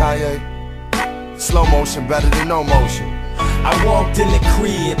say, Kanye? Slow motion better than no motion. I walked in the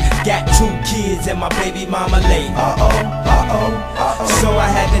crib, got 2 kids and my baby mama late. So I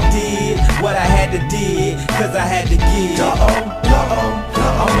had to did what I had to did, cause I had to give.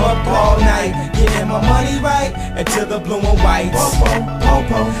 I'm up all night, getting my money right until the blue and whites.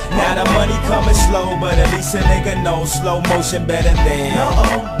 Now the money coming slow, but at least a nigga knows slow motion better than.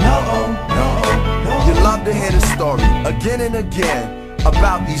 You love to hear the story again and again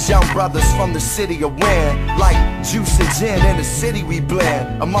about these young brothers from the city of Wynn. Like juice and gin in the city we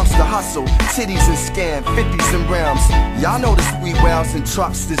blend. Amongst the hustle, titties and scan, 50s and rims. Y'all know the sweet wells and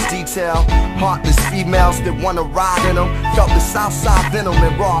trucks this detail. Heartless females that wanna ride in them. Felt the south side venom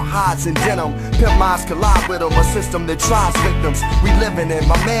and raw hides and denim. Pimp minds collide with them, a system that tries victims. We living in,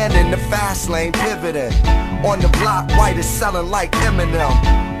 my man in the fast lane pivoting. On the block, white is selling like Eminem.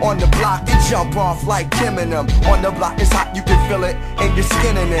 On the block, it jump off like Kim and them. On the block, it's hot, you can feel it in your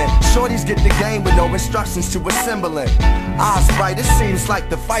skin and in. Shorties get the game with no instructions to assemble it. Eyes bright, it seems like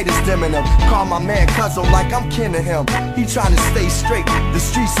the fight is dimming him. Call my man Cuzzo like I'm kin to him. He trying to stay straight, the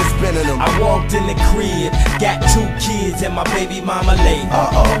streets is spinning him. I walked in the crib, got 2 kids and my baby mama late.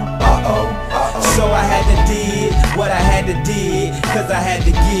 So I had to did what I had to did, cause I had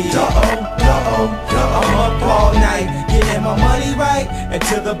to give. I'm up all night, getting my money right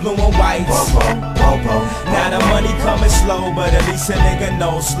until the blue and whites. Now the money coming slow, but at least a nigga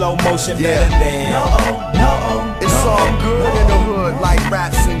knows slow motion better than. It's all good in the hood like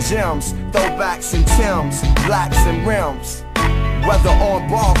rats and gems, throwbacks and Timbs, blacks and rims. Whether on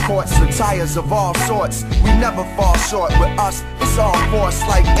ball courts or tires of all sorts, we never fall short. With us, it's all force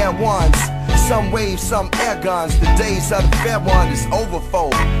like Air Ones. Some waves, some air guns. The days of the fair one is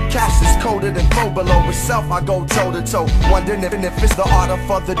overfold. Cash is colder than foe below. With self, I go toe to toe, wondering if it's the order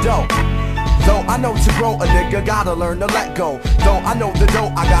for the dough. Though I know to grow, a nigga gotta learn to let go. Though I know the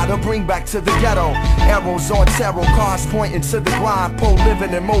dough, I gotta bring back to the ghetto. Arrows on tarot cards pointing to the grind. Pole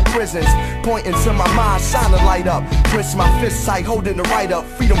living in more prisons, pointing to my mind, shine a light up. Twist my fist tight, holding the right up.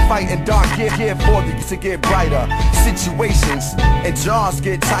 Freedom fighting dark, here for the to get brighter. Situations and jaws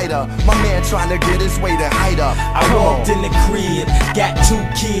get tighter. My man trying to get his way to height up. I walked in the crib, got 2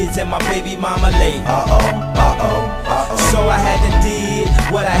 kids and my baby mama late. So I had to did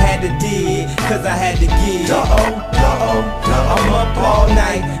what I had to did, cause I had to give. I'm up all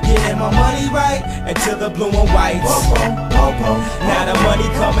night, getting my money right until the blue and whites. Now the money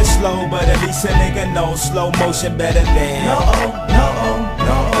coming slow, but at least a nigga knows slow motion better than.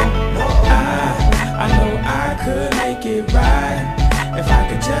 I know I could make it right if I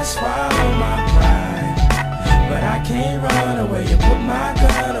could just follow my pride. But I can't run away and put my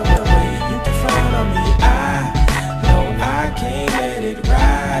gun away. You can follow me, I know I can't let it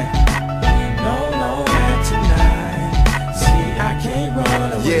ride. No, not tonight. See, I can't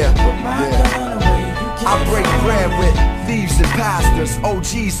run away and put my gun away. You can't I break bread with thieves and pastors,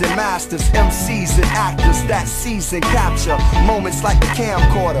 OGs and masters, MCs and actors that season capture moments like a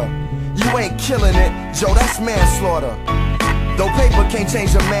camcorder. You ain't killing it, Joe, that's manslaughter. Though paper can't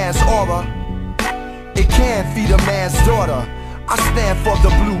change a man's aura, it can feed a man's daughter. I stand for the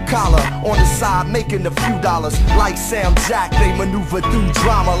blue collar, on the side making a few dollars. Like Sam Jack, they maneuver through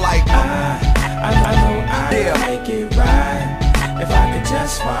drama like I know I could make it right if I could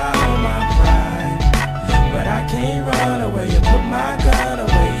just follow my pride. But I can't run away and put my gun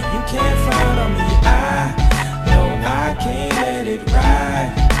away. You can't follow me, I know I can't let it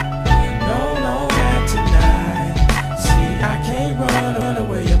ride. No, not tonight. See, I can't run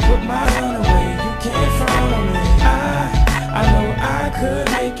away and put my gun away. You can't follow me, I know I could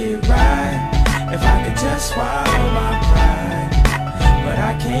make it right if I could just swallow my pride. But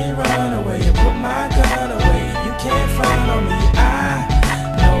I can't run away and put my gun away. You can't follow me, I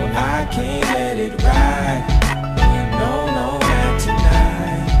know I can't let it ride. No, not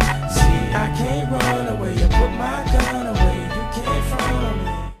tonight. See, I can't run away and put my gun away. You can't follow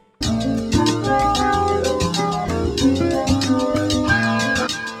me.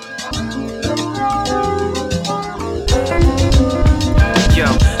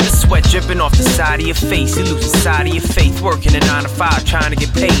 Sweat dripping off the side of your face. You lose the side of your faith. Working a 9 to 5, trying to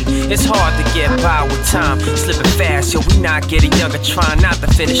get paid. It's hard to get by with time slipping fast. Yo, we not getting younger, trying not to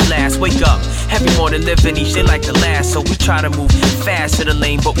finish last. Wake up every morning, living each day like the last. So we try to move fast to the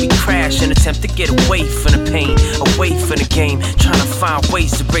lane, but we crash and attempt to get away from the pain, away from the game. Trying to find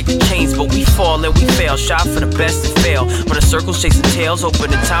ways to break the chains, but we fall and we fail. Shot for the best and fail. When the circles chasing tails,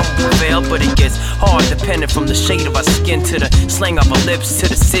 hoping the time will prevail. But it gets hard depending from the shade of our skin to the slang of our lips to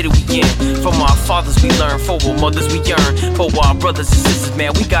the city we in. From our fathers we learn, for our mothers we yearn. For our brothers and sisters,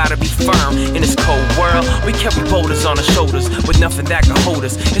 man, we gotta be firm. In this cold world, we carry boulders on our shoulders with nothing that can hold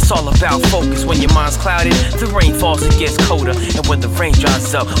us. It's all about focus. When your mind's clouded, the rain falls, it gets colder. And when the rain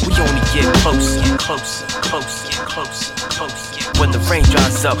dries up, we only get closer, closer, closer, closer, closer. When the rain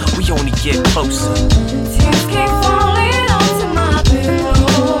dries up, we only get closer. Tears keep falling onto my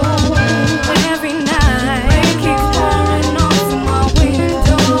pillow every night. Rain keeps pouring onto my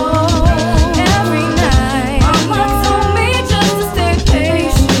window every night. Mama told me just to stay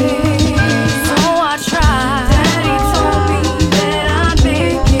patient, so I tried. Daddy told me that I'd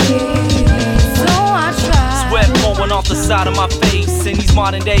make it, so I tried. Sweat pouring off the side of my face, and these these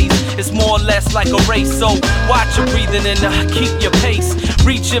modern days, it's more or less like a race. So watch your breathing and keep your pace.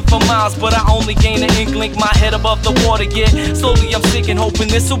 Reaching for miles, but I only gain an inkling. My head above the water, yeah. Slowly I'm sinking, hoping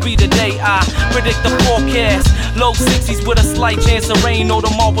this'll be the day. I predict the forecast. Low 60s with a slight chance of rain. Know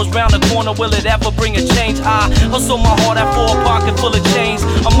tomorrow's round the corner, will it ever bring a change? I hustle my heart out for a pocket full of change.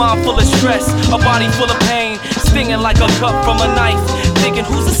 A mind full of stress, a body full of pain. Stinging like a cut from a knife. Thinking,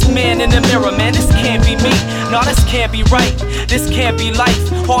 who's this man in the mirror? Man, this can't be me. No, this can't be right. This can't be life.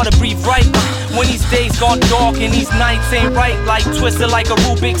 Hard to breathe right. When these days gone dark and these nights ain't right. Like twisted like a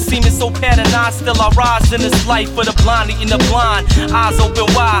Rubik, seeming so patternized. Still I rise in this life for the blind, eating the blind. Eyes open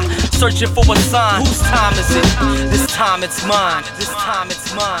wide, searching for a sign. Whose time is it? This time it's mine. This time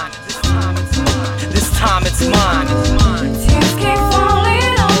it's mine. This time it's mine. This time it's mine. Tears keep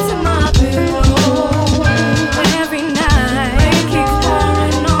falling onto my pillow every night. Rain keeps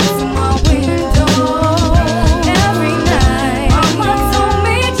pouring onto my window every night. Mama told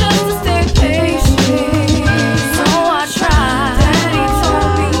me just to stay patient, so I tried. Daddy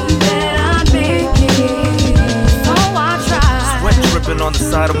told me that I'd make it, so I tried. Sweat dripping on the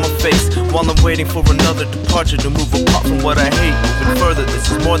side of my face while I'm waiting for another departure to move apart from what I hate. Moving further,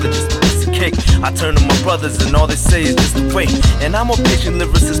 this is more than just a piece of cake. I turn to my brothers and all they say is just to wait. And I'm a patient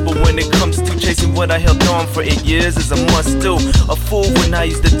lyricist, but when it comes to chasing what I held on for 8 years is a must do. A fool when I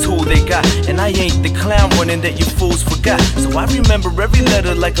use the tool they got, and I ain't the clown running that you fools forgot. So I remember every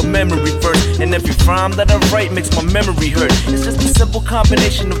letter like a memory verse, and every rhyme that I write makes my memory hurt. It's just a simple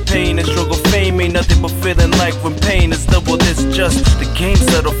combination of pain and struggle. Fame ain't nothing but feeling like when pain is doubled. It's just the game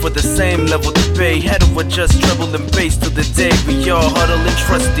settled for the same level to pay. Had to adjust treble and bass till the day we all huddle and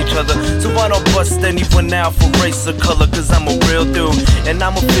trust each other. So I don't bust anyone out for race or color, cause I'm a real dude. And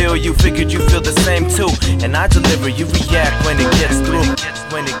I'ma feel you, figured you feel the same too. And I deliver, you react when it gets through.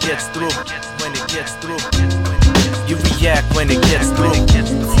 When it gets through. When it gets through. You react when it gets through.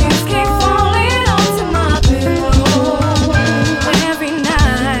 Tears keep falling onto my pillow every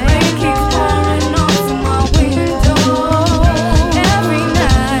night. Rain keeps pouring onto my window every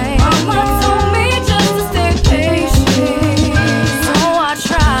night. Mama told me just to stay patient, so I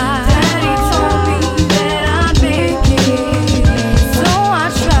tried. Daddy told me that I'd make it, so I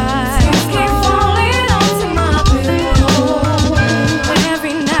tried. Tears keep falling onto my pillow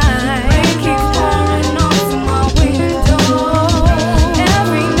every night. Rain keeps pouring onto my window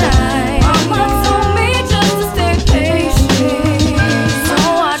every night. Mama told me just to stay patient, so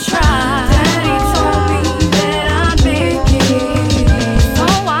I tried. Daddy told me that I'd make it, so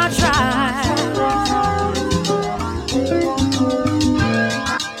I tried.